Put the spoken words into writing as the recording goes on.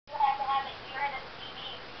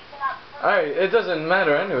Alright, it doesn't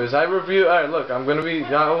matter anyways. I review. Alright, look, I'm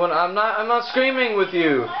not screaming with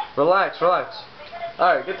you. Relax.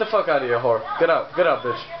 Alright, get the fuck out of here, whore. Get up,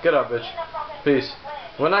 bitch. Get up, bitch. Peace.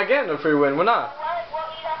 We're not getting a free win. We're not.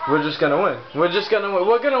 We're just gonna win. We're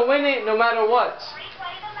gonna win it no matter what.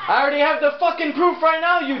 I already have the fucking proof right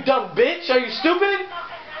now, you dumb bitch. Are you stupid?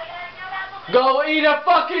 Go eat a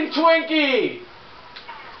fucking Twinkie!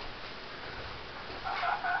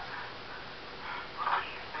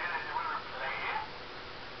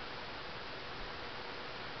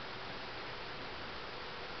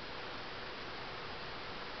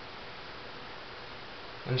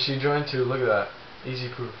 And she joined too, look at that. Easy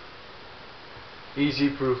proof. Easy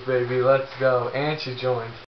proof, baby, let's go. And she joined.